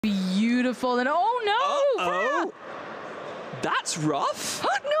beautiful. And oh no! That's rough. No!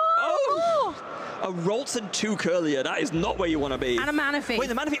 Oh. A Ralts and 2 Curlier. That is not where you want to be. And a Manaphy. Wait,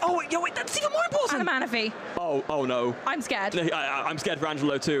 the Manaphy. Oh, wait, that's even more important. And a Manaphy. Oh no. I'm scared. I'm scared for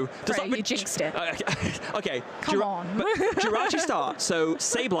Angelo too. Right, you jinxed it. Okay. Come on. But Jirachi start, so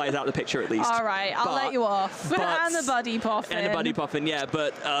Sableye is out of the picture at least. All right, I'll let you off. And the Buddy Poffin. And the Buddy Poffin, yeah.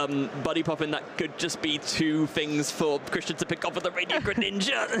 But Buddy Poffin, that could just be 2 things for Kristian to pick up with the Radiant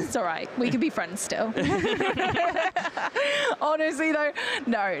Greninja. It's all right. We can be friends still. Honestly, though,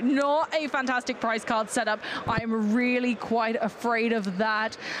 no, not a fantastic prize card setup. I'm really quite afraid of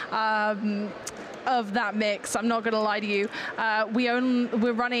that. Mix. I'm not going to lie to you.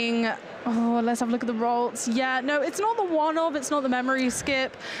 We're running. Oh, let's have a look at the Ralts. Yeah, no, it's not the one-of, it's not the memory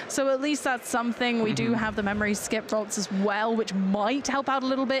skip. So at least that's something. We do have the memory skip Ralts as well, which might help out a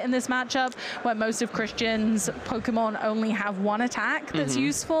little bit in this matchup, where most of Kristian's Pokemon only have 1 attack that's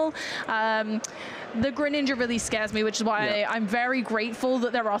useful. The Greninja really scares me, which is why I'm very grateful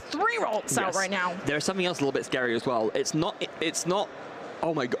that there are 3 Ralts out right now. There's something else a little bit scary as well. It's not.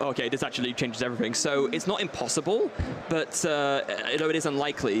 Oh my god, okay, this actually changes everything. So it's not impossible, but though it is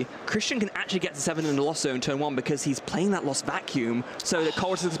unlikely, Kristian can actually get to 7 in the Lost Zone turn 1 because he's playing that Lost Vacuum. So the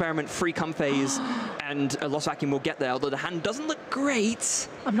Colress Experiment, free Comphase, and a Lost Vacuum will get there, although the hand doesn't look great.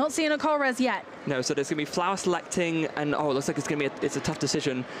 I'm not seeing a Colress yet. No, so there's going to be Flower Selecting, and it looks like it's going to be it's a tough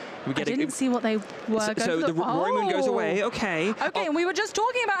decision. I didn't see what they were. So the Roaring Moon goes away, okay. Okay, and we were just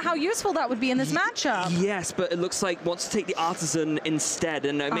talking about how useful that would be in this matchup. Yes, but it looks like wants to take the Artisan instead,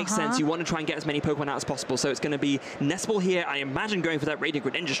 and it makes sense. You want to try and get as many Pokemon out as possible, so it's going to be Nestball here. I imagine going for that Radiant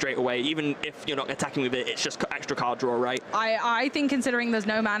Greninja straight away, even if you're not attacking with it, it's just extra card draw, right? I think considering there's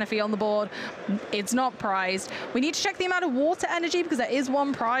no Manaphy on the board, it's not prized. We need to check the amount of water energy because there is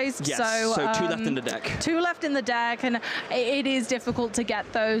 1 prized. Yes, so 2 left in the deck. 2 left in the deck, and it is difficult to get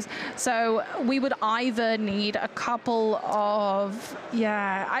those. So we would either need a couple of,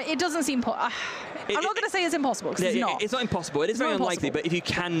 it doesn't seem, I'm not going to say it's impossible, because it's not. It's not impossible. It is very unlikely, but if you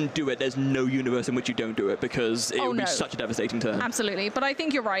can do it, there's no universe in which you don't do it, because it would be such a devastating turn. Absolutely, but I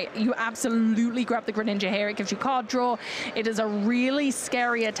think you're right. You absolutely grab the Greninja here. It gives you card draw. It is a really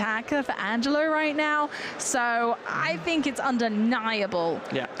scary attacker for Angelo right now, so I think it's undeniable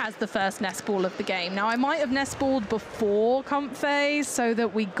as the first nest ball of the game. Now, I might have nest balled before Comphase so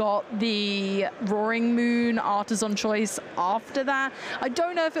that we got the Roaring Moon Artisan choice after that. I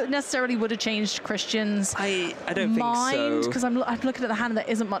don't know if it necessarily would have changed Kristian's I don't think so. Because I'm looking at the hand and there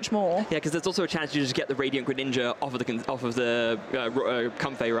isn't much more. Yeah, because there's also a chance you just get the Radiant Greninja off of the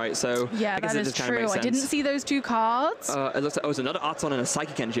Comfey, right? So yeah, that is true. I didn't see those 2 cards. It looks like it's another Artisan and a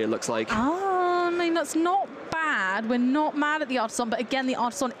Psychic Energy. It looks like. Oh, I mean that's not bad. We're not mad at the Artisan, but again, the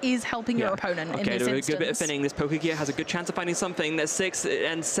Artisan is helping your opponent in this instance. A good bit of thinning. This Pokegear has a good chance of finding something. There's 6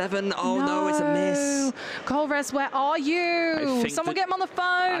 and 7. Oh no, it's a miss. Colress, where are you? Someone get him on the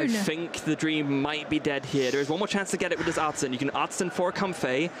phone. I think the dream might be dead here. There is 1 more chance to get it with this Artisan. You can Artisan for a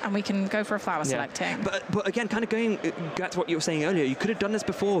Comfey. And we can go for a Flower Selecting. But again, kind of going back to what you were saying earlier, you could have done this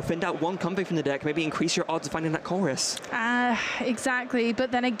before. Thinned out 1 Comfey from the deck, maybe increase your odds of finding that Colress. Exactly.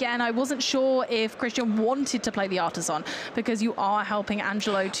 But then again, I wasn't sure if Kristian wanted to play the Artisan, because you are helping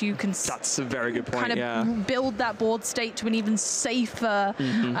Angelo to that's a very good point. Kind of build that board state to an even safer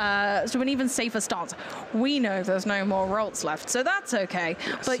stance. We know there's no more Ralts left, so that's okay.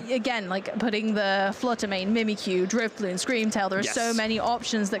 Yes. But again, like putting the Fluttermane, Mimikyu, Drifloon, Screamtail, there are so many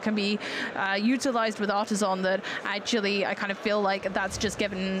options that can be utilized with Artisan that actually I kind of feel like that's just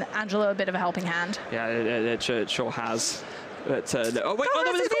given Angelo a bit of a helping hand. Yeah, it sure has. But, oh wait,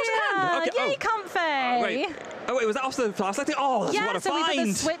 that was a hand. Okay. Yay, Comfey! Oh wait, was that off the Flower Selecting? Oh, that's what a find! We put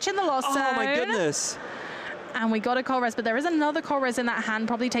the switch in the Lost Zone. Oh my goodness! And we got a Colress, but there is another Colress in that hand.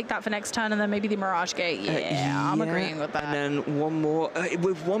 Probably take that for next turn, and then maybe the Mirage Gate. I'm agreeing with that. And then 1 more,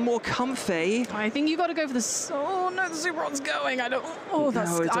 with 1 more Comfey. I think you got to go for the. Oh no, the Super Rod's going. I don't. Oh,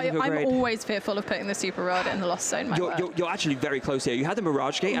 that's. No, I'm always fearful of putting the Super Rod in the Lost Zone. You're actually very close here. You had the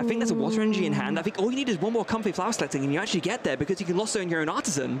Mirage Gate. I think there's a Water Energy in hand. I think all you need is 1 more Comfey Flower Selecting, and you actually get there because you can Lost Zone your own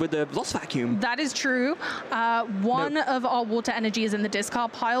Artisan with the Lost Vacuum. That is true. One of our Water Energy is in the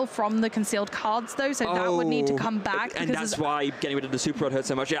discard pile from the concealed cards, though, so that would need to come back. And that's why getting rid of the Super Rod hurts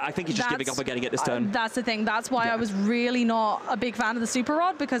so much. Yeah, I think he's just giving up on getting it this turn. That's the thing. That's why I was really not a big fan of the Super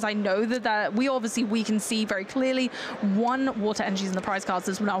Rod, because I know that we can see very clearly 1 Water Energies in the prize cards.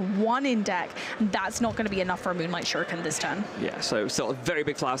 There's now 1 in deck. That's not going to be enough for a Moonlight Shuriken this turn. Yeah, so still a very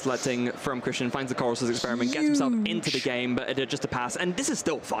big Flower Selecting from Kristian. Finds the Colress's Experiment, gets himself into the game, but it's just a pass. And this is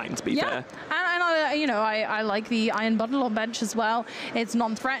still fine, to be fair. And you know, I like the Iron Bundle on bench as well. It's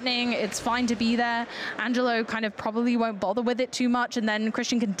non-threatening. It's fine to be there. Angelo kind of probably won't bother with it too much, and then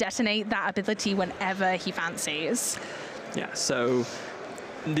Kristian can detonate that ability whenever he fancies. Yeah, so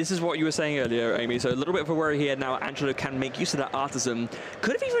this is what you were saying earlier, Amy. So a little bit of a worry here now. Angelo can make use of that Artisan.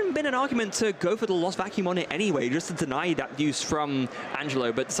 Could have even been an argument to go for the Lost Vacuum on it anyway, just to deny that use from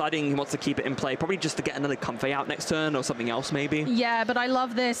Angelo, but deciding he wants to keep it in play, probably just to get another Comfey out next turn or something else maybe. Yeah, but I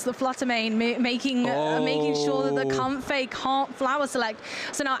love this, the Fluttermane, making sure that the Comfey can't Flower Select.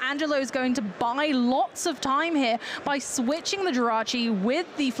 So now Angelo is going to buy lots of time here by switching the Jirachi with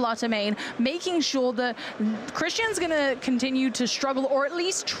the Fluttermane, making sure that Kristian's going to continue to struggle, or at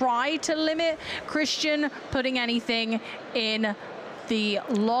least try to limit Kristian putting anything in the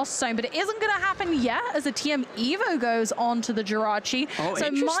Lost Zone, but it isn't going to happen yet as the TM Evo goes on to the Jirachi. Oh, so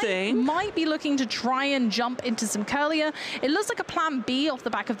interesting. might be looking to try and jump into some Curlier. It looks like a plan B off the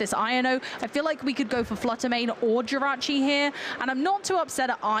back of this Iono. I feel like we could go for Fluttermane or Jirachi here, and I'm not too upset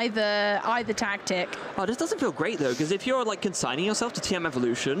at either tactic. Oh, this doesn't feel great though, because if you're like consigning yourself to TM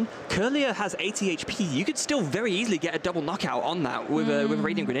Evolution, Curlier has 80 HP. You could still very easily get a double knockout on that with a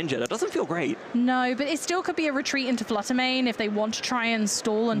Radiant Greninja. That doesn't feel great. No, but it still could be a retreat into Fluttermane if they want to try and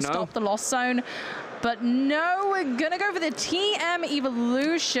stall and stop the Lost Zone. But no, we're going to go for the TM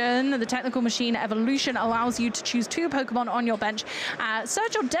Evolution. The Technical Machine Evolution allows you to choose 2 Pokemon on your bench.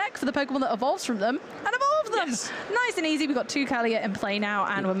 Search your deck for the Pokemon that evolves from them and evolve them. Yes. Nice and easy. We've got 2 Curlier in play now,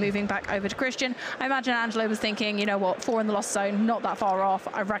 and we're moving back over to Kristian. I imagine Angelo was thinking, you know what, 4 in the Lost Zone, not that far off.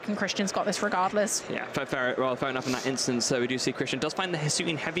 I reckon Kristian's got this regardless. Yeah, fair enough in that instance. So we do see Kristian does find the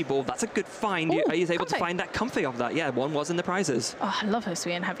Hisuian Heavy Ball. That's a good find. Ooh, He's able to find that Comfey of that. Yeah, one was in the prizes. Oh, I love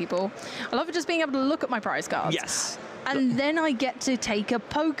Hisuian Heavy Ball. I love just being able to look at my prize cards. Yes. And then I get to take a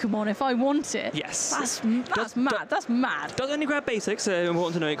Pokemon if I want it. Yes. That's mad. That's mad. Does only grab basics, so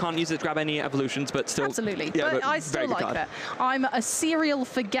important to know. You can't use it to grab any evolutions, but still. Absolutely. Yeah, but I still like that. I'm a serial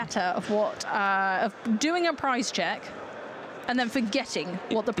forgetter of what, of doing a prize check and then forgetting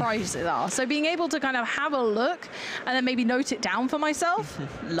what the prizes are. So being able to kind of have a look and then maybe note it down for myself,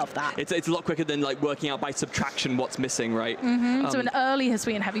 love that. It's a lot quicker than like working out by subtraction what's missing, right? So an early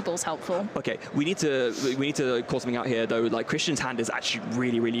Hisuian Heavy Ball is helpful. Okay, we need to call something out here though. Like Kristian's hand is actually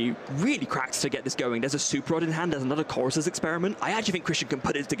really cracked to get this going. There's a Super Rod in hand. There's another Chorus's Experiment. I actually think Kristian can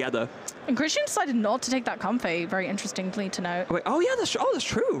put it together. And Kristian decided not to take that Comfey, very interestingly to note. Wait, oh yeah, that's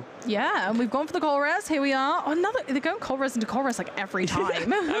true. Yeah, and we've gone for the Colress. Here we are. Oh, they're going Colress into Colress like every time. I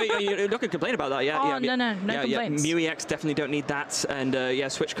mean, you're not going to complain about that, yeah. Oh, no complaints. Mew EX definitely don't need that, and yeah,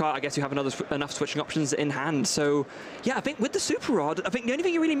 Switch Card, I guess you have enough switching options in hand. So yeah, I think with the Super Rod, I think the only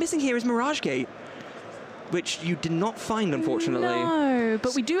thing you're really missing here is Mirage Gate, which you did not find, unfortunately. No,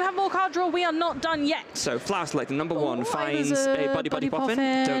 but we do have more card draw. We are not done yet. So Flower Selecting, number 1, finds a Buddy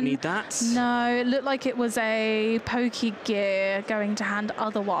Poffin. Don't need that. No, it looked like it was a Pokegear going to hand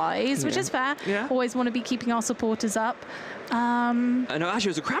otherwise, which is fair. Yeah. Always want to be keeping our supporters up. No, actually, it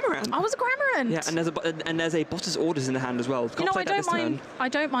was a Cramorant. I was a Cramorant. Yeah, and there's a Boss's Orders in the hand as well. You know, I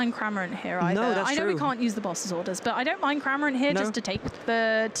don't mind Cramorant here either. No, that's I know true. we can't use the Boss's Orders, but I don't mind Cramorant here just to take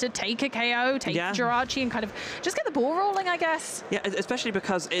a KO, take Jirachi, and kind of just get the ball rolling, I guess. Yeah, especially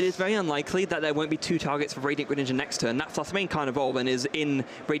because it is very unlikely that there won't be 2 targets for Radiant Greninja next turn. That Fluttermane can't evolve and is in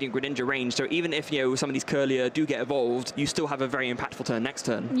Radiant Greninja range, so even if some of these Curlier do get evolved, you still have a very impactful turn next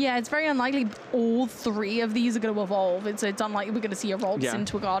turn. Yeah, it's very unlikely all 3 of these are going to evolve. It's unlikely we're going to see a Ralts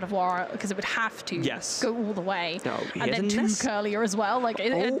into a Gardevoir, because it would have to go all the way. And then 2 Curlier as well. Like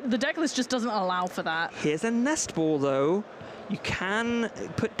the deck list just doesn't allow for that. Here's a Nest Ball though. You can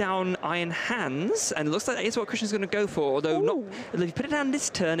put down Iron Hands, and it looks like that is what Kristian's going to go for, although if you put it down this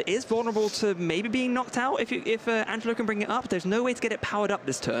turn, it is vulnerable to maybe being knocked out if Angelo can bring it up. There's no way to get it powered up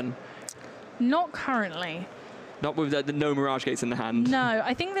this turn. Not currently. Not with the no Mirage Gates in the hand. No,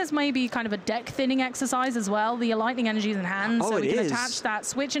 I think there's maybe kind of a deck thinning exercise as well. The Lightning Energy is in hand, so we can attach that,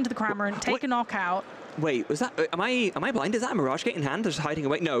 switch into the Cramorant, take a knockout. Wait, was that? Am I blind? Is that a Mirage Gate in hand, just hiding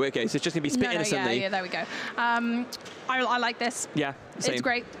away? No, okay, so it's just gonna be spit innocently. Yeah, there we go. I like this. Yeah, same. It's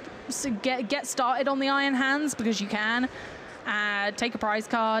great. So get started on the Iron Hands because you can. Take a prize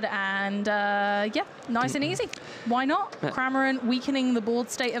card and yeah, nice and easy. Why not? Cramorant weakening the board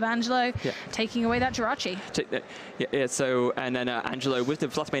state of Angelo, taking away that Jirachi. So, and then Angelo with the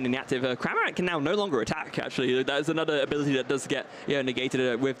Fluttermane in the active, Cramorant can now no longer attack, actually. That is another ability that does get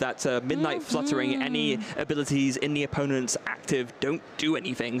negated with that Midnight Fluttering. Any abilities in the opponent's active don't do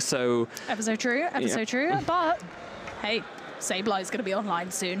anything, so... Ever so true, but hey, Sableye is going to be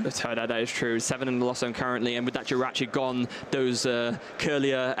online soon. That is true. 7 in the loss zone currently, and with that Jirachi gone, those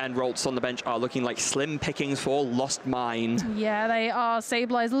Curlier and Rolts on the bench are looking like slim pickings for Lost Mine. Yeah, they are.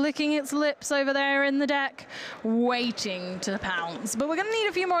 Sableye's licking its lips over there in the deck, waiting to pounce. But we're going to need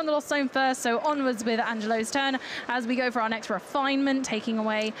a few more in the lost zone first, so onwards with Angelo's turn as we go for our next refinement, taking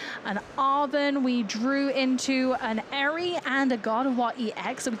away an Arven. We drew into an Eri and a God of War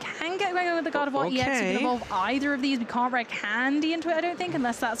EX, so we can get going with the God of War EX. We can evolve either of these. We can't Rare Candy into it, I don't think,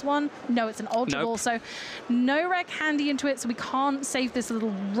 unless that's one. No, it's an Ultra Ball, so no Rare Candy into it, so we can't save this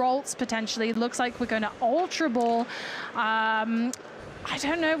little Rolts potentially. It looks like we're going to Ultra Ball. I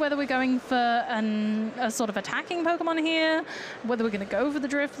don't know whether we're going for a sort of attacking Pokemon here, whether we're going to go for the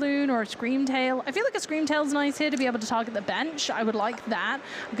Drifloon or a Screamtail. I feel like a Screamtail's nice here to be able to target the bench. I would like that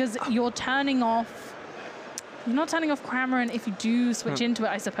because you're turning off... You're not turning off Cramorant if you do switch into it,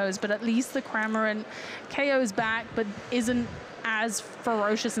 I suppose, but at least the Cramorant KO's back, but isn't as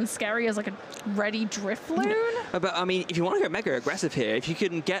ferocious and scary as like a ready Drifloon. But I mean, if you want to go mega aggressive here, if you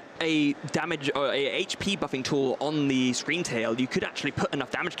can get a damage or a HP buffing tool on the Screamtail, you could actually put enough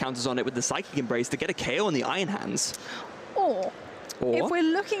damage counters on it with the Psychic Embrace to get a KO on the Iron Hands. Or if we're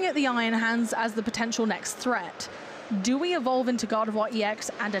looking at the Iron Hands as the potential next threat, do we evolve into God of War EX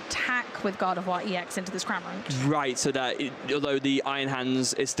and attack with God of War EX into this Cramorant? Right, so that although the Iron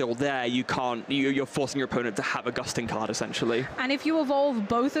Hands is still there, you can't. You're forcing your opponent to have a Gusting card essentially. And if you evolve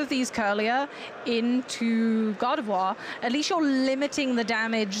both of these Curlier into God of War, at least you're limiting the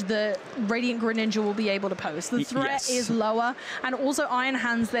damage that Radiant Greninja will be able to post. The threat is lower, and also Iron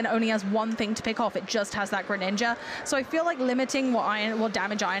Hands then only has one thing to pick off. It just has that Greninja. So I feel like limiting what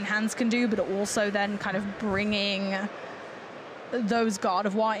damage Iron Hands can do, but also then kind of bringing those God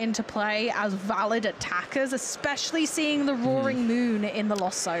of War into play as valid attackers, especially seeing the Roaring Moon in the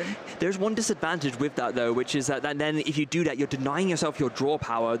Lost Zone. There's one disadvantage with that, though, which is that then if you do that, you're denying yourself your draw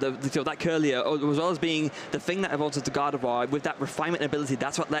power. That Curlier, as well as being the thing that evolves into God of War, with that refinement ability,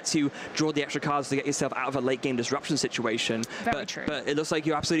 that's what lets you draw the extra cards to get yourself out of a late-game disruption situation. Very true. But it looks like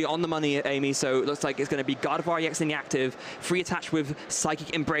you're absolutely on the money, Amy, so it looks like it's going to be God of War EX in the active, free attach with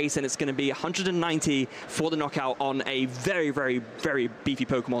Psychic Embrace, and it's going to be 190 for the knockout on a very, very, very beefy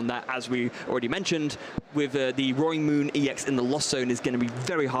Pokemon that, as we already mentioned, with the Roaring Moon EX in the Lost Zone, is going to be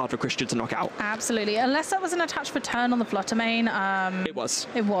very hard for Kristian to knock out. Absolutely, unless that was an attach for turn on the Fluttermane. It was.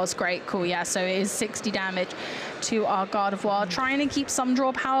 It was great, cool, yeah. So it is 60 damage to our God of War, trying to keep some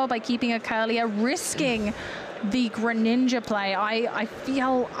draw power by keeping a Curlier, risking the Greninja play. I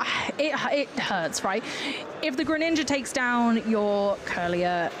feel it hurts, right? If the Greninja takes down your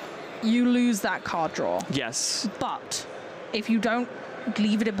Curlier, you lose that card draw. Yes. But if you don't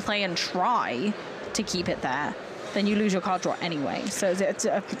leave it in play and try to keep it there, then you lose your card draw anyway. So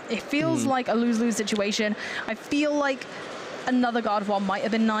it feels like a lose-lose situation. I feel like another God of War might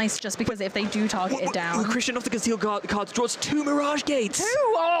have been nice, just because if they do target it down. Kristian off the concealed cards draws 2 Mirage Gates. 2?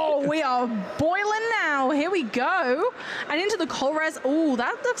 Oh, we are boiling now. Here we go. And into the Colress. Oh,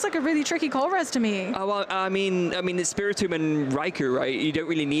 that looks like a really tricky Colress to me. Oh, well, I mean, it's Spiritomb and Raikou, right? You don't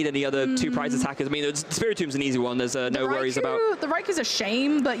really need any other 2 prize attackers. I mean, Spiritomb's an easy one. There's no worries about. The Raikou's a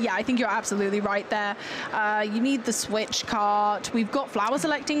shame, but yeah, I think you're absolutely right there. You need the switch cart. We've got flower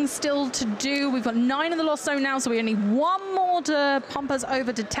selecting still to do. We've got 9 in the Lost Zone now, so we only need 1 more to pump us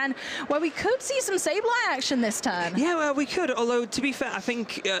over to 10, where we could see some Sableye action this turn. Yeah, well, we could, although to be fair, I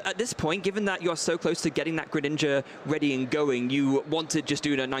think at this point, given that you're so close to getting that Greninja ready and going, you want to just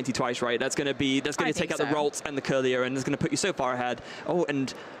do a 90 twice, right? That's going to take out the Rolts and the Curlier, and it's going to put you so far ahead. Oh,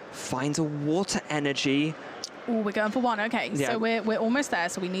 and finds a Water Energy. Oh, we're going for 1. Okay, yeah. So we're almost there.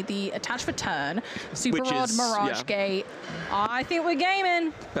 So we need the attach for turn. Super Rod, Mirage Gate. I think we're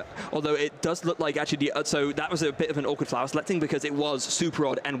gaming. Although it does look like actually, so that was a bit of an awkward flower selecting because it was Super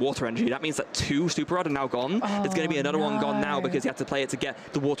Rod and Water Energy. That means that 2 Super Rod are now gone. Oh, There's going to be another one gone now because you have to play it to get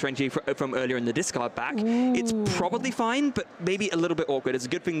the Water Energy from earlier in the discard back. Ooh. It's probably fine, but maybe a little bit awkward. It's a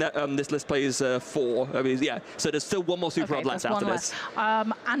good thing that this list plays 4. I mean, yeah. So there's still 1 more Super Rod left after this.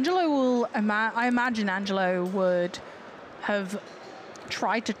 Angelo will, I imagine Angelo would have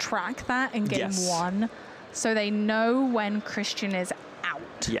tried to track that in game 1, so they know when Kristian is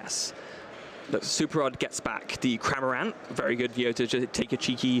out. Yes. Look, Super Rod gets back the Cramorant. Very good view to just take a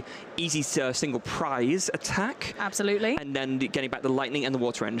cheeky, easy single prize attack. Absolutely. And then getting back the Lightning and the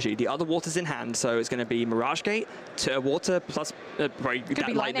Water Energy. The other Water's in hand, so it's going to be Mirage Gate to Water plus Could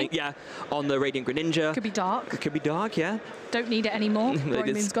be Lightning. Yeah, on the Radiant Greninja. Could be Dark. Could be Dark, yeah. Don't need it anymore.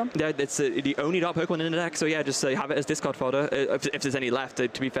 Roaring Moon's gone. Yeah, it's the only Dark Pokemon in the deck, so yeah, just have it as discard fodder. If there's any left, to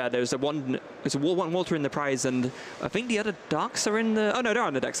be fair, there's one Water in the prize, and I think the other Darks are in the... Oh, no, they're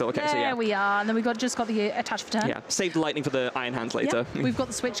on the deck, so okay. There so yeah. we are. And then we've just got the attach for turn. Yeah, save the lightning for the Iron Hands later. Yeah. We've got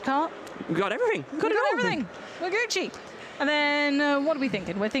the switch cart. We've got everything. We've got everything. We're Gucci. And then what are we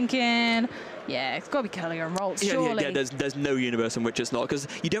thinking? We're thinking, yeah, it's got to be Curlier and Rolls, surely. Yeah, there's no universe in which it's not, because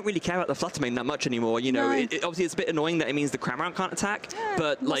you don't really care about the Flutter Mane that much anymore. You know, obviously it's a bit annoying that it means the Cramorant can't attack,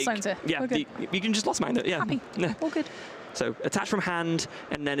 but like, yeah, you can just Lost Mine it. Yeah, happy. Yeah. All good. So attach from hand,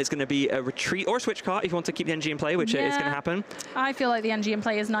 and then it's going to be a retreat or a switch cart if you want to keep the NG in play, which is going to happen. I feel like the NG in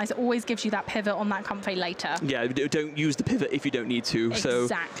play is nice. It always gives you that pivot on that Comfey later. Yeah, don't use the pivot if you don't need to.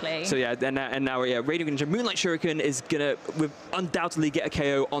 Exactly. So yeah, and now Radiant Ninja Moonlight Shuriken is going to undoubtedly get a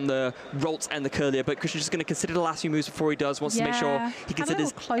KO on the Rolts and the Curlier, but Kristian's just going to consider the last few moves before he does. Wants to make sure he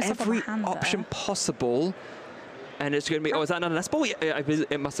considers every option possible. And it's going to be, is that not an S-Ball? Yeah,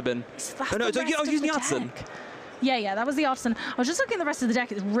 it must have been. Oh no, I was using the Artisan. Yeah, that was the Artisan. I was just looking at the rest of the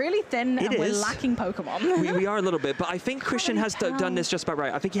deck. It's really thin, and we're lacking Pokemon. we are a little bit, but I think Kristian has done this just about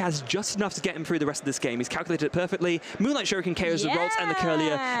right. I think he has just enough to get him through the rest of this game. He's calculated it perfectly. Moonlight Shuriken KOs the Rolts and the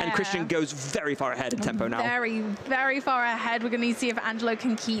Curlier, and Kristian goes very far ahead in tempo now. Very, very far ahead. We're going to need to see if Angelo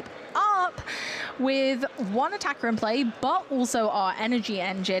can keep up with one attacker in play, but also our energy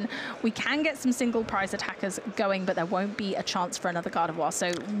engine. We can get some single prize attackers going, but there won't be a chance for another Gardevoir.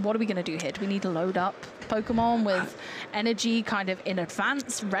 So what are we going to do here? Do we need to load up Pokemon with energy kind of in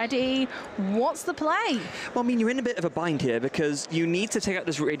advance, ready? What's the play? Well, I mean, you're in a bit of a bind here because you need to take out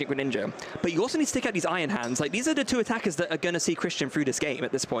this Radiant Greninja, but you also need to take out these Iron Hands. Like, these are the two attackers that are going to see Kristian through this game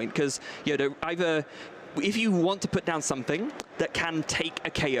at this point, because, you know, either if you want to put down something that can take a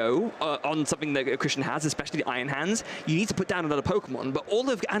KO on something that Kristian has, especially the Iron Hands, you need to put down another Pokemon. But all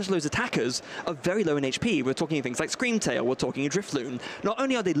of Angelo's attackers are very low in HP. We're talking things like Screamtail, we're talking Drifloon. Not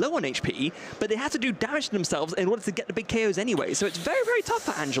only are they low on HP, but they have to do damage to themselves in order to get the big KOs anyway. So it's very, very tough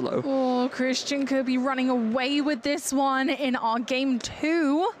for Angelo. Oh, Kristian could be running away with this one in our game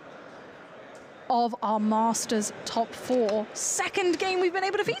 2 of our Masters top 4. Second game we've been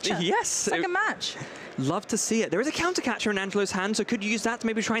able to feature. Yes. Second match. Love to see it. There is a counter catcher in Angelo's hand, so could use that to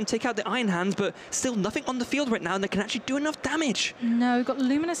maybe try and take out the Iron Hands, but still nothing on the field right now, and they can actually do enough damage. No, we've got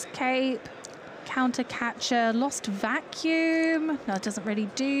Luminous Cape, counter catcher, Lost Vacuum. No, it doesn't really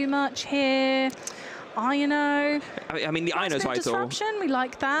do much here. Iono. I mean, the Iono's vital. Disruption, we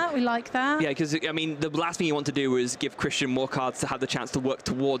like that, we like that. Yeah, because, I mean, the last thing you want to do is give Kristian more cards to have the chance to work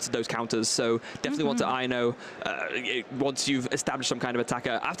towards those counters, so definitely want to Iono once you've established some kind of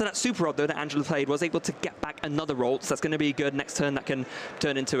attacker. After that Super Rod, though, that Angelo played, was able to get back another Rolts. That's going to be good next turn. That can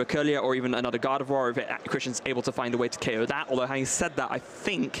turn into a Curlier or even another Gardevoir if Kristian's able to find a way to KO that. Although, having said that, I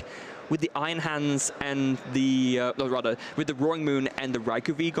think with the Iron Hands and the, with the Roaring Moon and the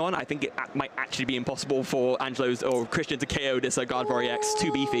Raikou V gone, I think it might actually be impossible for Angelo's or Kristian to KO this Gardevoir EX.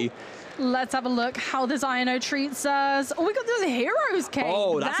 Too beefy. Let's have a look how this Iono treats us. Oh, we got the Heroes Cake.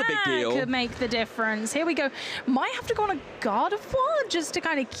 Oh, that's a big deal. That could make the difference. Here we go. Might have to go on a Gardevoir just to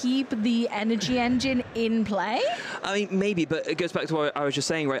kind of keep the energy engine in play. I mean, maybe, but it goes back to what I was just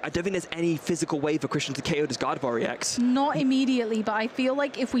saying, right? I don't think there's any physical way for Kristian to KO this Gardevoir EX. Not immediately, but I feel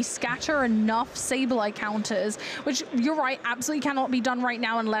like if we scatter enough Sableye counters, which you're right, absolutely cannot be done right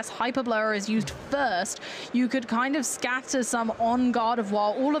now unless Hyper Blower is used first, you could kind of scatter some on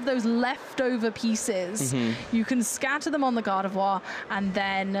Gardevoir, all of those leftover pieces. You can scatter them on the Gardevoir and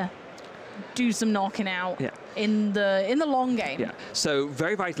then do some knocking out in the long game. Yeah. So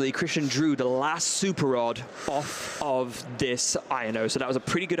very vitally, Kristian drew the last Super Rod off of this Iono. So that was a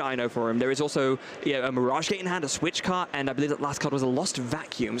pretty good Iono for him. There is also a Mirage Gate in hand, a Switch card, and I believe that last card was a Lost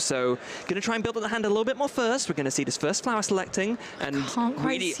Vacuum. So going to try and build up the hand a little bit more first. We're going to see this first flower selecting, and can't quite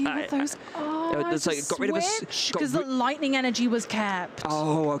really see what those are. It's like got rid of a because the lightning energy was kept.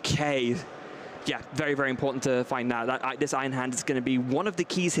 Oh, okay. Yeah, very, very important to find that. This Iron Hand is going to be one of the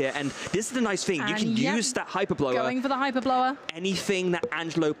keys here. And this is the nice thing. You can use that Hyper Blower. Going for the Hyper Blower. Anything that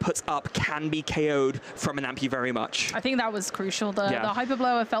Angelo puts up can be KO'd from an Ampy very much. I think that was crucial. The Hyper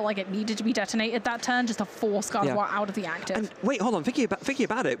Blower felt like it needed to be detonated that turn just to force Gardevoir out of the active. And wait, hold on. Thinking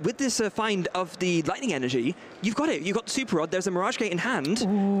about it, with this find of the lightning energy, you've got it. You've got the Super Rod. There's a Mirage Gate in hand.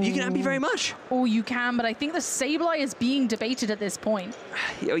 Ooh. You can Ampy very much. Oh, you can, but I think the Sableye is being debated at this point.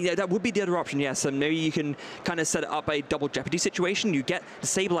 Yeah, that would be the other option, yes. And maybe you can kind of set up a double Jeopardy situation. You get the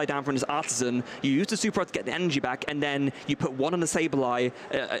Sableye down from his Artisan, you use the Super Rod to get the energy back, and then you put one on the Sableye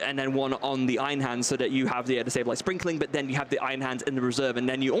and then one on the Iron Hands so that you have the Sableye sprinkling, but then you have the Iron Hands in the reserve, and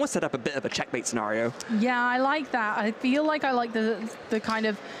then you almost set up a bit of a checkmate scenario. Yeah, I like that. I feel like I like the kind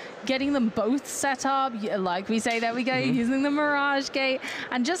of getting them both set up, like we say, there we go, using the Mirage Gate,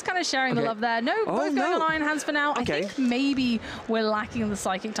 and just kind of sharing the love there. No, both going on Iron Hands for now. I think maybe we're lacking the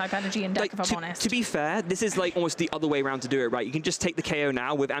Psychic type energy in deck, if I'm honest. honest. To be fair, this is like almost the other way around to do it, right? You can just take the KO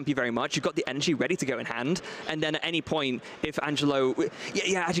now with Amp You Very Much. You've got the energy ready to go in hand, and then at any point, if Angelo...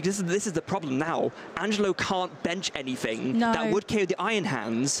 Yeah, actually, this is the problem now. Angelo can't bench anything that would KO the Iron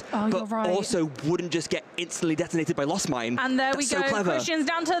Hands, but also wouldn't just get instantly detonated by Lost Mine. And there we go. So clever. Kristian's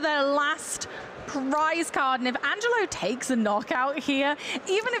down to their last prize card, and if Angelo takes a knockout here,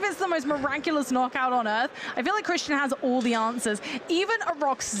 even if it's the most miraculous knockout on earth, I feel like Kristian has all the answers. Even a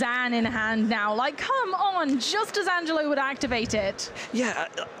Roxanne in hand now, like, come on, just as Angelo would activate it. Yeah,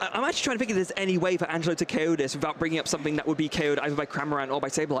 I'm actually trying to think if there's any way for Angelo to KO this without bringing up something that would be KO'd either by Cramorant or by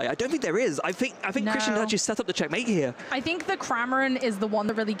Sableye. I don't think there is. I think Kristian actually set up the checkmate here. I think the Cramorant is the one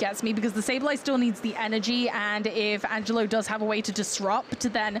that really gets me, because the Sableye still needs the energy, and if Angelo does have a way to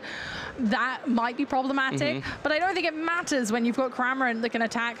disrupt, then that might be problematic, but I don't think it matters when you've got Cramorant that can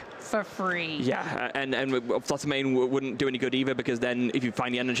attack for free. Yeah, and Flutter Mane wouldn't do any good either, because then if you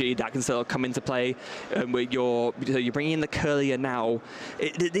find the energy, that can still come into play. You're bringing in the Curlier now.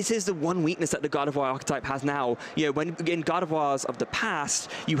 This is the one weakness that the Gardevoir archetype has now. You know, when in Gardevoirs of the past,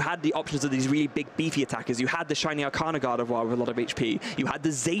 you had the options of these really big beefy attackers. You had the Shiny Arcana Gardevoir with a lot of HP. You had the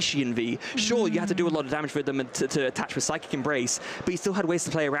Zacian V. Sure, you had to do a lot of damage with them to attach with Psychic Embrace, but you still had ways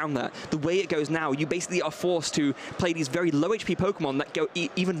to play around that. The way it goes now, you basically are forced to play these very low HP Pokemon that go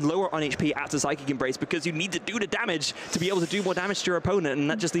even lower on HP after Psychic Embrace, because you need to do the damage to be able to do more damage to your opponent, and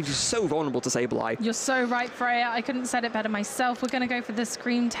that just leaves you so vulnerable to Sableye. You're so right, Freya. I couldn't said it better myself. We're going to go for the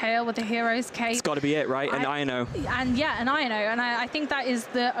Scream Tail with the Hero's Cape. It's got to be it, right? And Iono. And yeah, and Iono. And I think that is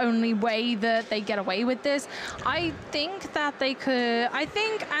the only way that they get away with this. I think that they could... I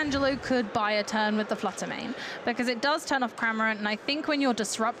think Angelo could buy a turn with the Flutter Mane, because it does turn off Cramorant, and I think when you're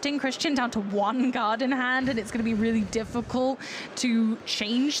disrupting Kristian down to one guard in hand, and it's going to be really difficult to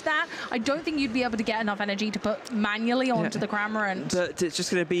change that, I don't think you'd be able to get enough energy to put manually onto the Cramorant. But it's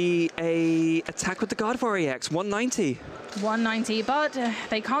just going to be a attack with the Gardevoir EX, 190. 190, but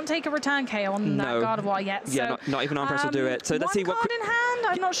they can't take a return KO on that Gardevoir yet. Yeah, so, not even Arm Press will do it. So let's see what... card in hand?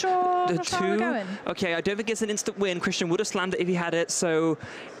 I'm not sure, how we're going. Okay, I don't think it's an instant win. Kristian would have slammed it if he had it, so...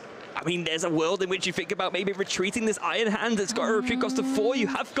 I mean, there's a world in which you think about maybe retreating this Iron Hand. It's got a retreat cost of 4. You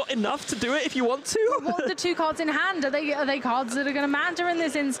have got enough to do it if you want to. What are the two cards in hand? Are they cards that are going to matter in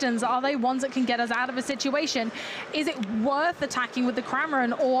this instance? Are they ones that can get us out of a situation? Is it worth attacking with the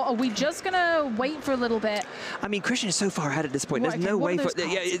Cramorant, or are we just going to wait for a little bit? I mean, Kristian is so far ahead at this point. There's no way for...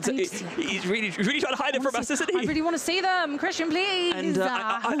 Yeah, he's really trying to hide it from us, isn't he? I really want to see them. Kristian, please. And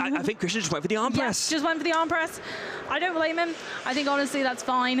I think Kristian just went for the Arm Press. Yes, just went for the Arm Press. I don't blame him. I think, honestly, that's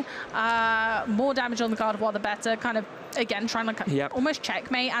fine. More damage on the Gardevoir, the better. Kind of, again, trying to almost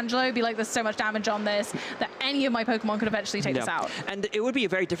checkmate Angelo, be like, there's so much damage on this that any of my Pokemon could eventually take us out. And it would be a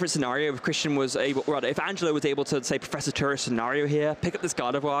very different scenario if Kristian was able, rather, if Angelo was able to, say, Professor Tourist scenario here, pick up this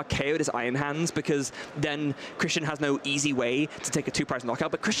Gardevoir, KO this Iron Hands, because then Kristian has no easy way to take a 2-prize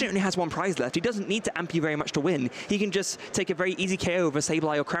knockout, but Kristian only has 1 prize left. He doesn't need to amp you very much to win. He can just take a very easy KO over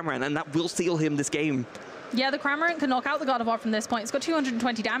Sableye or Cramorant, and that will seal him this game. Yeah, the Cramorant can knock out the Gardevoir from this point. It's got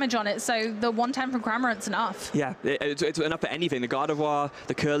 220 damage on it, so the 110 from Cramorant's enough. Yeah, it's enough for anything. The Gardevoir,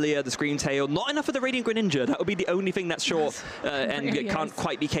 the Curlier, the Scream Tail, not enough for the Radiant Greninja. That would be the only thing that's short and it can't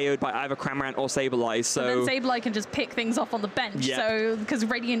quite be KO'd by either Cramorant or Sableye. So and then Sableye can just pick things off on the bench. So because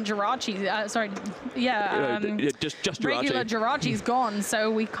Radiant Jirachi, just regular Jirachi's gone, so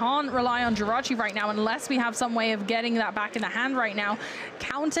we can't rely on Jirachi right now unless we have some way of getting that back in the hand right now.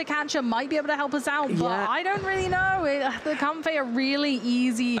 Counter Catcher might be able to help us out, but I don't really know. The Comfey are really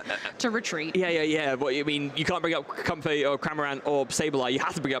easy to retreat. Yeah. Well, I mean, you can't bring up Comfey or Cramorant or Sableye. You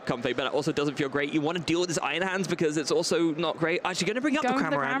have to bring up Comfey, but it also doesn't feel great. You want to deal with this Iron Hands because it's also not great. Actually, going to bring up the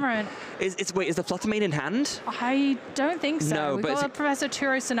Cramorant. Wait, is the Flutter Mane in hand? I don't think so. No, We've got a Professor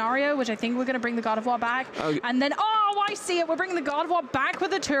Turo scenario, which I think we're going to bring the Gardevoir back. And then, I see it. We're bringing the Gardevoir back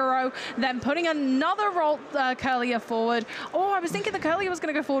with the Turo, then putting another Curlier forward. I was thinking the Curlier was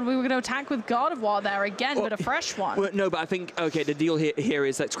going to go forward. We were going to attack with Gardevoir there again, but a fresh one. Well, no, but I think, the deal here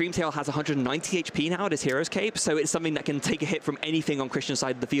is that Scream Tail has 190 HP now at his Hero's Cape, so it's something that can take a hit from anything on Kristian's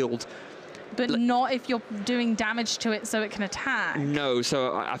side of the field. But not if you're doing damage to it so it can attack. No,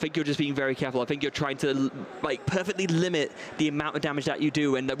 so I think you're just being very careful. I think you're trying to perfectly limit the amount of damage that you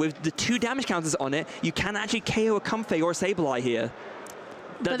do, and with the 2 damage counters on it, you can actually KO a Comfey or a Sableye here.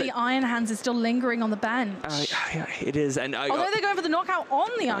 But the Iron Hands is still lingering on the bench. It is, and although they're going for the knockout on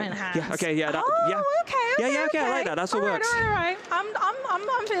the Iron Hands. Okay, okay, I like that. That's what works. All right.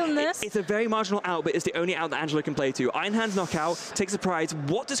 I'm feeling this. It's a very marginal out, but it's the only out that Angelo can play to. Iron Hands knockout takes a prize.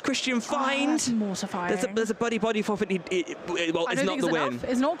 What does Kristian find? That's mortifying. There's a buddy forfeit. Well, it's not the win.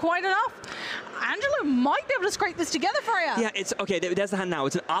 It's not quite enough. Angelo might be able to scrape this together for you. Yeah, it's okay. There's the hand now.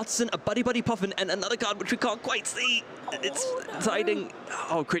 It's an Artisan, a Buddy Puffin, and another card which we can't quite see. It's hiding.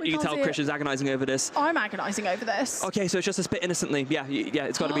 Oh, you can tell Kristian's agonizing over this. I'm agonizing over this. Okay, so it's just a spit innocently. Yeah,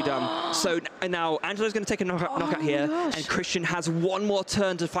 it's got to be done. So now Angelo's going to take a knockout here, and Kristian has one more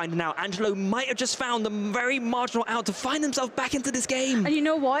turn to find it out. Angelo might have just found the very marginal out to find himself back into this game. And you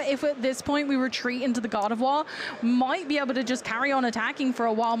know what? If at this point we retreat into the God of War, might be able to just carry on attacking for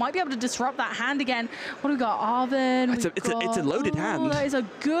a while, might be able to disrupt that hand again. What do we got? Arven. It's a loaded hand. That is a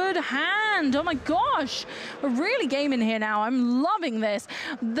good hand. Oh my gosh. We're really gaming here now. I'm loving this.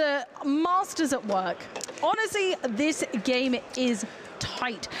 The Masters at work. Honestly, this game is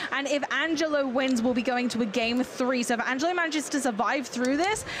tight. And if Angelo wins, we'll be going to a game 3. So if Angelo manages to survive through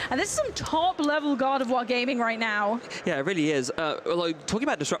this, and this is some top-level God of War gaming right now. Yeah, it really is. Although, talking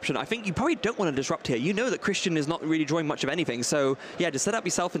about disruption, I think you probably don't want to disrupt here. You know that Kristian is not really drawing much of anything. So, yeah, just set up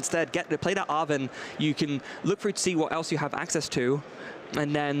yourself instead. Play that Arven. You can look through to see what else you have access to.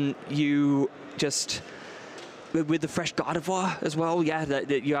 And then you just... With the fresh God of War as well, yeah,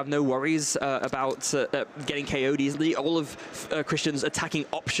 that you have no worries about getting KO'd easily. All of Kristian's attacking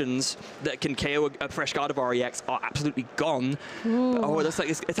options that can KO a fresh God of War EX are absolutely gone. Oh, it looks like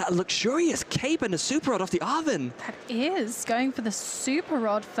it's that luxurious cape and a super rod off the Arven. That is. Going for the super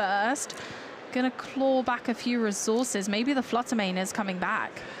rod first. Gonna claw back a few resources. Maybe the Fluttermane is coming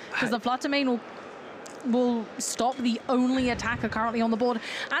back. Because the Fluttermane will stop the only attacker currently on the board.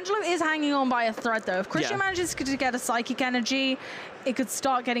 Angelo is hanging on by a thread, though. If Kristian manages to get a Psychic Energy, it could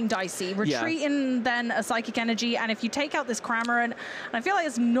start getting dicey. Retreating then a Psychic Energy, and if you take out this Cramorant, and I feel like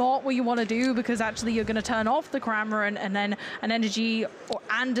it's not what you want to do, because actually you're going to turn off the Cramorant, and then an energy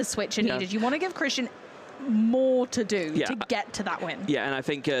and a switch are needed. You want to give Kristian more to do to get to that win. Yeah, and I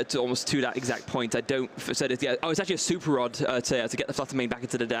think almost to that exact point, I don't say this. Yeah, it's actually a super rod to get the Fluttermane back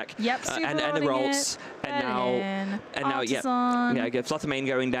into the deck. Yep, and the rolls, and now get Fluttermane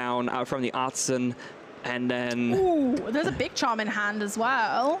going down out from the Artisan, and then there's a big charm in hand as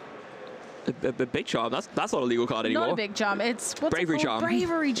well. A big charm? That's not a legal card anymore. Not a big charm. It's bravery charm.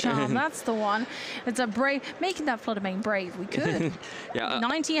 Bravery charm. That's the one. It's a making that Fluttermane brave. We could.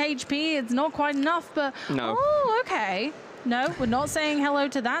 90 HP. It's not quite enough, but oh, okay. No, we're not saying hello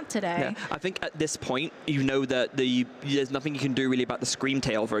to that today. I think at this point, you know that there's nothing you can do really about the Scream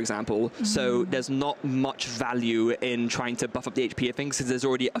Tail, for example. So there's not much value in trying to buff up the HP of things, because there's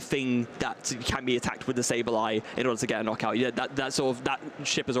already a thing that can be attacked with the Sableye in order to get a knockout. That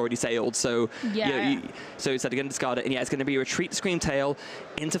ship has already sailed. So so instead of going to discard it, and it's going to be a retreat Scream Tail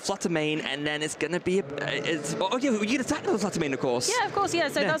into Fluttermane, and then it's going to be you can attack the Fluttermane, of course. Yeah, of course. Yeah.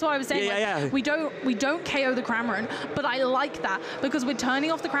 So that's why I was saying we don't KO the Cramorant, but I like that, because we're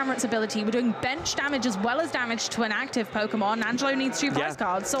turning off the Cramorant's ability. We're doing bench damage as well as damage to an active Pokemon. Angelo needs 2 prize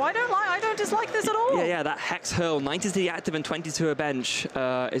cards, so I don't dislike this at all. Yeah, that Hex Hurl, 90 to the active and 20 to a bench.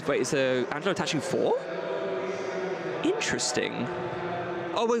 Is Angelo attaching 4? Interesting.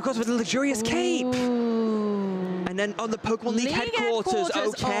 Oh, well, of course, with the luxurious cape. And then on the Pokemon League headquarters.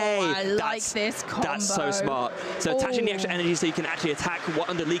 Okay. Oh, I like this combo. That's so smart. So attaching the extra energy so you can actually attack what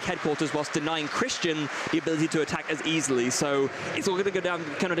under League headquarters, whilst denying Kristian the ability to attack as easily. So it's all going to go down,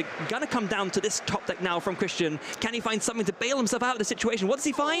 going to come down to this top deck now from Kristian. Can he find something to bail himself out of the situation? What does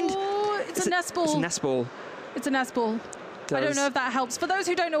he find? Oh, it's a nest ball. It's a nest ball. It's a nest ball. I don't know if that helps. For those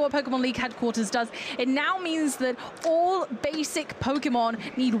who don't know what Pokemon League Headquarters does, it now means that all basic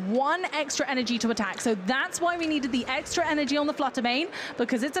Pokemon need 1 extra energy to attack. So that's why we needed the extra energy on the Fluttermane,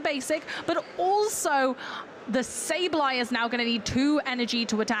 because it's a basic, but also the Sableye is now going to need 2 energy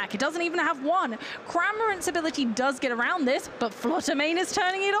to attack. It doesn't even have 1. Cramorant's ability does get around this, but Fluttermane is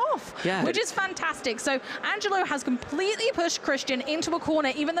turning it off, which is fantastic. So Angelo has completely pushed Kristian into a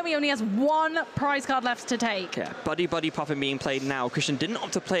corner, even though he only has 1 prize card left to take. Yeah, Buddy Puffin being played now. Kristian didn't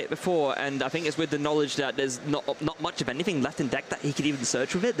opt to play it before, and I think it's with the knowledge that there's not much of anything left in deck that he could even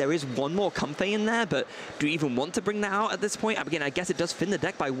search with it. There is 1 more Comfey in there, but do you even want to bring that out at this point? Again, I guess it does thin the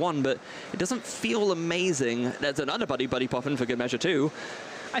deck by 1, but it doesn't feel amazing. There's another Buddy Puffin for good measure too.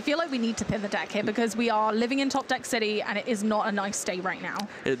 I feel like we need to thin the deck here, because we are living in Top Deck City, and it is not a nice day right now.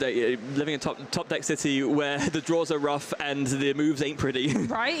 Living in Top Deck City, where the draws are rough and the moves ain't pretty.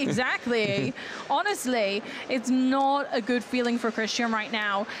 Right, exactly. Honestly, it's not a good feeling for Kristian right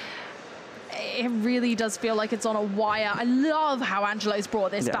now. It really does feel like it's on a wire. I love how Angelo's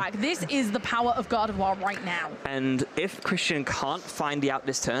brought this back. This is the power of God of War right now. And if Kristian can't find the out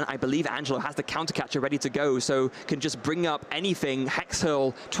this turn, I believe Angelo has the counter catcher ready to go, so can just bring up anything. Hex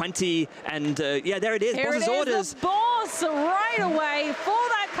Hurl, 20, and yeah, there it is. Here Boss's orders. The boss right away for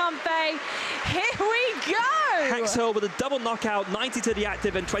that Comfey. Here we go. hacks her with a double knockout, 90 to the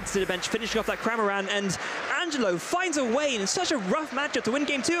active and 20 to the bench, finishing off that Cramorant, and Angelo finds a way in such a rough matchup to win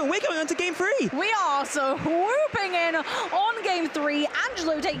game 2, and we're going on to game 3. We are swooping in on game 3.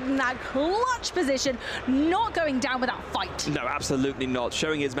 Angelo taking that clutch position, not going down without fight. No, absolutely not.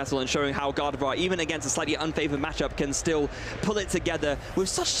 Showing his mettle and showing how Gardevoir, even against a slightly unfavored matchup, can still pull it together with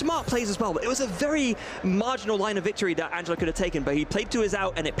such smart plays as well. But it was a very marginal line of victory that Angelo could have taken, but he played to his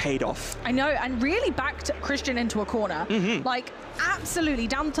out and it paid off. I know, and really backed Kristian into a corner. Like, absolutely,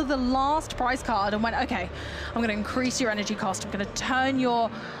 down to the last prize card and went, okay, I'm going to increase your energy cost. I'm going to turn your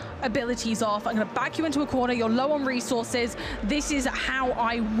abilities off. I'm going to back you into a corner. You're low on resources. This is how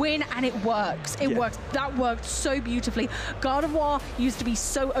I win, and it works. It works. That worked so beautifully. Gardevoir used to be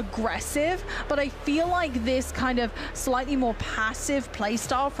so aggressive, but I feel like this kind of slightly more passive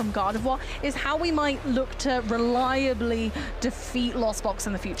playstyle from Gardevoir is how we might look to reliably defeat Lost Box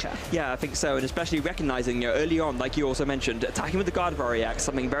in the future. Yeah, I think so, and especially recognizing, early on, like you also mentioned, attacking with the Gardevoir react,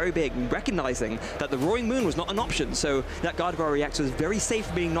 something very big, recognizing that the Roaring Moon was not an option, so that Gardevoir react was very safe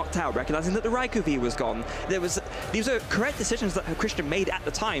from being knocked out, recognizing that the Raikou V was gone. These are correct decisions that Kristian made at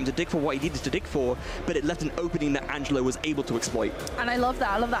the time to dig for what he needed to dig for, but it left an opening that Angelo was able to exploit. And I love that.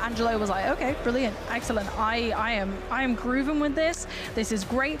 I love that Angelo was like, okay, brilliant, excellent. I am grooving with this. This is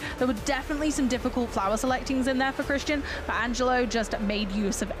great. There were definitely some difficult flower selectings in there for Kristian, but Angelo just made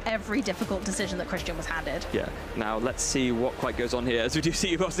use of every difficult decision that Kristian was handed. Yeah. Now let's see what quite goes on here. As we do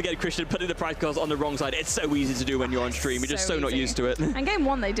see once again Kristian putting the prize cards on the wrong side. It's so easy to do when you're on stream. You're just so not used to it. And game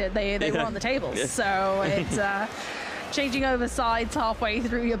 1 they did. They were on the tables, so it's changing over sides halfway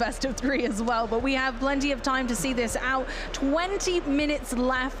through your best of 3 as well. But we have plenty of time to see this out. 20 minutes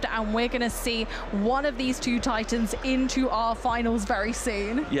left, and we're going to see one of these two Titans into our finals very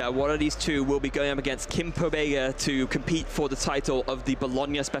soon. Yeah, one of these two will be going up against Kim Pobega to compete for the title of the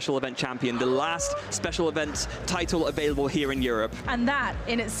Bologna Special Event Champion, the last special event title available here in Europe. And that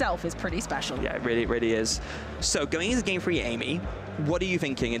in itself is pretty special. Yeah, it really is. So going into game 3, Amy, what are you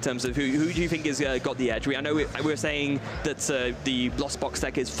thinking in terms of who do you think has got the edge? I know we're saying that the Lost Box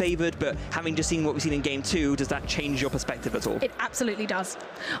deck is favored, but having just seen what we've seen in game 2, does that change your perspective at all? It absolutely does.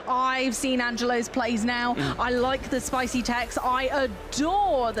 I've seen Angelo's plays now. I like the spicy techs. I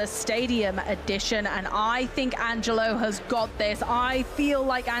adore the Stadium edition, and I think Angelo has got this. I feel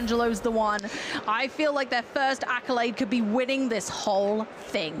like Angelo's the one. I feel like their first accolade could be winning this whole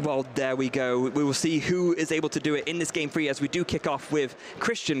thing. Well, there we go. We will see who is able to do it in this game 3 as we do kick off with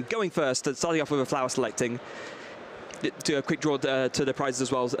Kristian going first, starting off with a flower selecting. To a quick draw to the prizes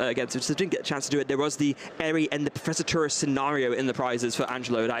as well. Again, so just didn't get a chance to do it. There was the Airy and the Professor Tourist scenario in the prizes for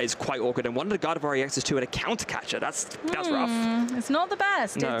Angelo. That is quite awkward. And one of the Gardevoir EXs too and a counter catcher. That's rough. It's not the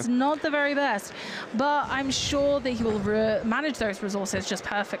best. No. It's not the very best. But I'm sure that he will manage those resources just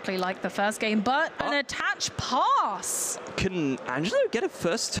perfectly like the first game. But an attached pass. Can Angelo get a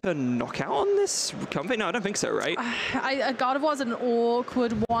first turn knockout on this company? No, I don't think so, right? Gardevoir's an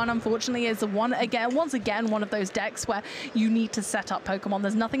awkward one, unfortunately. Is once again one of those decks where you need to set up Pokemon.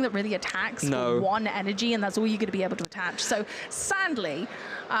 There's nothing that really attacks for one energy, and that's all you're going to be able to attach. So sadly,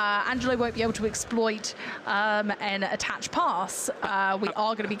 Angelo won't be able to exploit an attach pass. We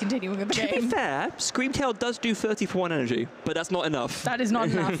are going to be continuing with the game. To be fair, Screamtail does do 30 for 1 energy, but that's not enough. That is not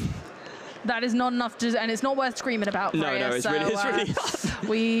enough. That is not enough to, and it's not worth screaming about. No, it's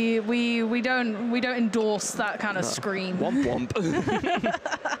really we don't endorse that kind of scream. Womp womp.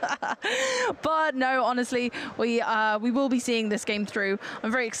 But no, honestly, we will be seeing this game through.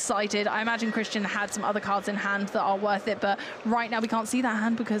 I'm very excited. I imagine Kristian had some other cards in hand that are worth it, but right now we can't see that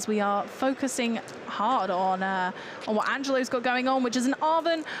hand because we are focusing hard on what Angelo's got going on, which is an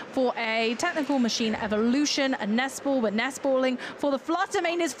Arven for a Technical Machine Evolution, a Nest Ball, but Nest Balling for the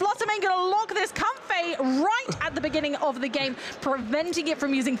Fluttermane. Is Fluttermane going to lock this Comfey right at the beginning of the game, preventing it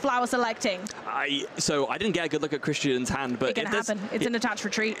from using flower selecting? So I didn't get a good look at Kristian's hand, but it can happen. It's an attached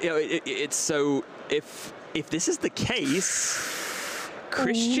retreat. It's so if this is the case,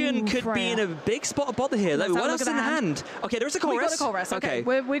 Kristian could be in a big spot of bother here. Like, what else in hand? Okay, there's a Colress. We got a Colress. Okay,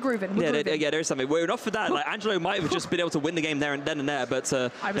 we're grooving. Yeah, there's something. We're enough for that. Like, Angelo might have just been able to win the game there and there, but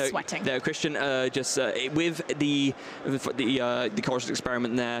I was sweating. Kristian just with the Colress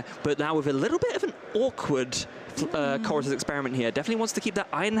experiment there, but now with a little bit of an awkward Colress experiment here. Definitely wants to keep that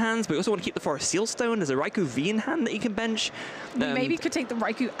Iron Hands, but we also want to keep the Forest Seal Stone. There's a Raikou V in hand that you can bench. Maybe could take the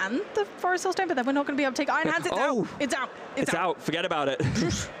Raikou and the Forest Seal Stone, but then we're not going to be able to take Iron Hands. It's out. It's out. It's out. Forget about it.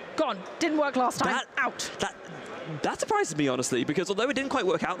 Gone. Didn't work last time. Out. That surprises me, honestly, because although it didn't quite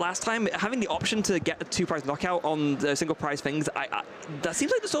work out last time, having the option to get a 2-prize knockout on the single prize things, that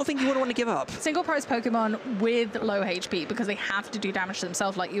seems like the sort of thing you wouldn't want to give up. Single prize Pokemon with low HP, because they have to do damage to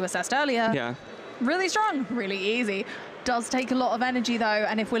themselves, like you assessed earlier. Yeah. Really strong, really easy. Does take a lot of energy though,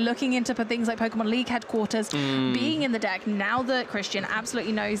 and if we're looking into things like Pokemon League headquarters being in the deck, now that Kristian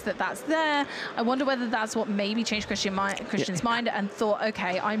absolutely knows that that's there, I wonder whether that's what maybe changed Kristian's mind and thought,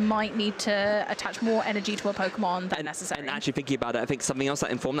 okay, I might need to attach more energy to a Pokemon than necessary. And actually thinking about it, I think something else that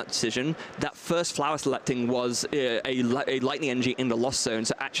informed that decision, that first flower selecting was a lightning energy in the Lost Zone.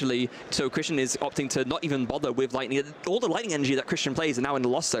 So actually, Kristian is opting to not even bother with lightning. All the lightning energy that Kristian plays are now in the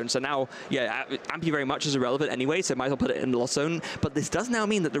Lost Zone. So now, yeah, Ampy very much is irrelevant anyway, so might as well put it in the Lost Zone. But this does now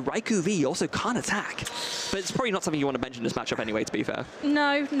mean that the Raikou V also can't attack. But it's probably not something you want to mention in this matchup anyway, to be fair.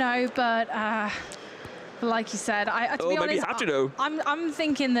 No, but like you said, to be honest, I'm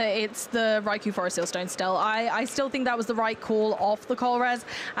thinking that it's the Raikou Forest Seal Stone still. I still think that was the right call off the Colress,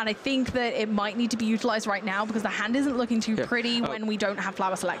 and I think that it might need to be utilized right now because the hand isn't looking too pretty when we don't have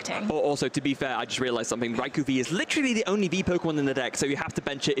flower selecting. Also, to be fair, I just realized something. Raikou V is literally the only V Pokemon in the deck, so you have to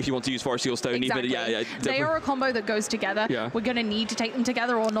bench it if you want to use Forest Seal Stone. Exactly. Even, they are a combo that goes together. Yeah. We're going to need to take them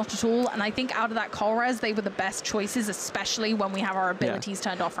together or not at all, and I think out of that Colress, they were the best choices, especially when we have our abilities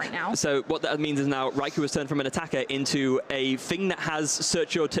turned off right now. So what that means is now Raikou has turned from an attacker into a thing that has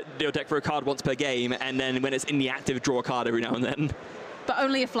search your deck for a card once per game, and then when it's in the active, draw a card every now and then. But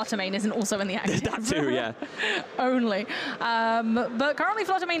only if Fluttermane isn't also in the active. That too, yeah. Only. But currently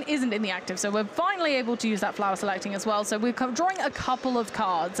Fluttermane isn't in the active, so we're finally able to use that flower selecting as well. So we're drawing a couple of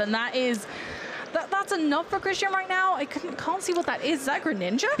cards, and that is... That's enough for Kristian right now. I can't see what that is. Is that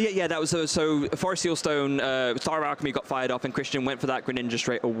Greninja? Yeah, that was so Forest Seal Stone, Star Alchemy got fired off, and Kristian went for that Greninja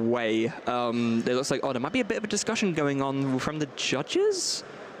straight away. It looks like, there might be a bit of a discussion going on from the judges.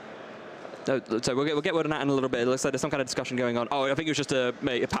 So we'll get word on that in a little bit. It looks like there's some kind of discussion going on. Oh, I think it was just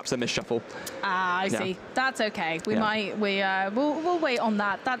perhaps a misshuffle. I see. That's okay. We'll wait on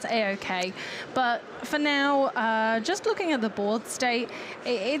that. That's a-okay. But for now, just looking at the board state,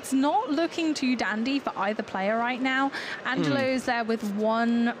 it's not looking too dandy for either player right now. Angelo's there with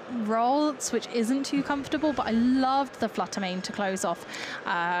one Ralts, which isn't too comfortable, but I loved the Fluttermane to close off,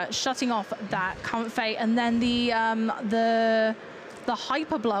 shutting off that Comfey, and then the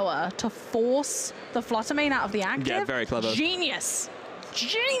Hyper Blower to force the Fluttermane out of the active. Yeah, very clever. Genius.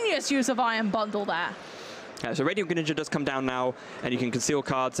 Genius use of Iron Bundle there. Yeah, so Radiant Greninja does come down now, and you can conceal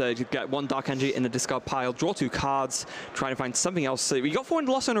cards. You get one Dark Energy in the discard pile, draw 2 cards, try to find something else. So we got 4 in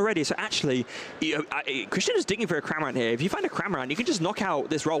the Lost Zone already, so actually, Kristian is digging for a Cramorant here. If you find a Cramorant, you can just knock out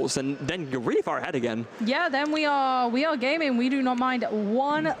this Rolls, and then you're really far ahead again. Yeah, then we are gaming. We do not mind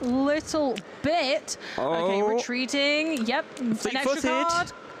one little bit. Okay, retreating. Yep, an extra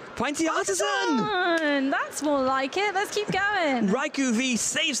card. Finds the Artisan! That's more like it. Let's keep going. Raikou V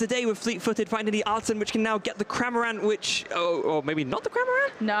saves the day with Fleet-Footed, finding the Artisan, which can now get the Cramorant, which... or maybe not the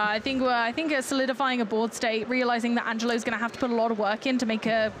Cramorant? No, I think it's solidifying a board state, realizing that Angelo's going to have to put a lot of work in to make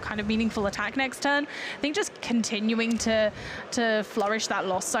a kind of meaningful attack next turn. I think just continuing to flourish that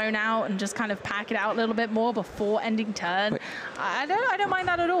Lost Zone out and just kind of pack it out a little bit more before ending turn. I don't mind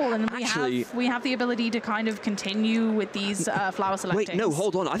that at all. And we have the ability to kind of continue with these flower selectings. Wait, no,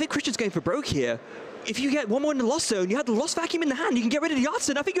 hold on. I think Kristian's going for broke here. If you get one more in the Lost Zone, you have the Lost Vacuum in the hand, you can get rid of the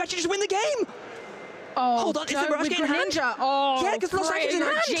Artisan. I think you actually just win the game. Oh, hold on, is the Mirage Gate in hand? Oh, yeah, because Lost Vacuum's in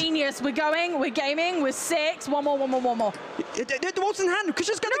hand. Genius. We're going, we're gaming, we're 6. One more. The Walt's in hand.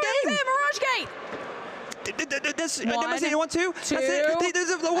 Kristian's got the game. Mirage Gate. There's 1, 2. That's it.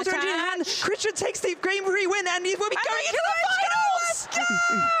 There's the Water Engine in hand. Kristian takes the Game 3 win, and he will be going into the finals.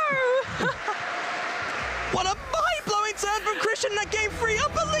 What a mind-blowing turn from Kristian in that Game 3.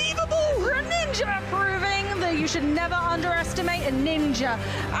 Unbelievable. Ninja proving that you should never underestimate a ninja.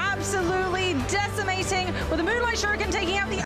 Absolutely decimating with the Moonlight Shuriken taking out the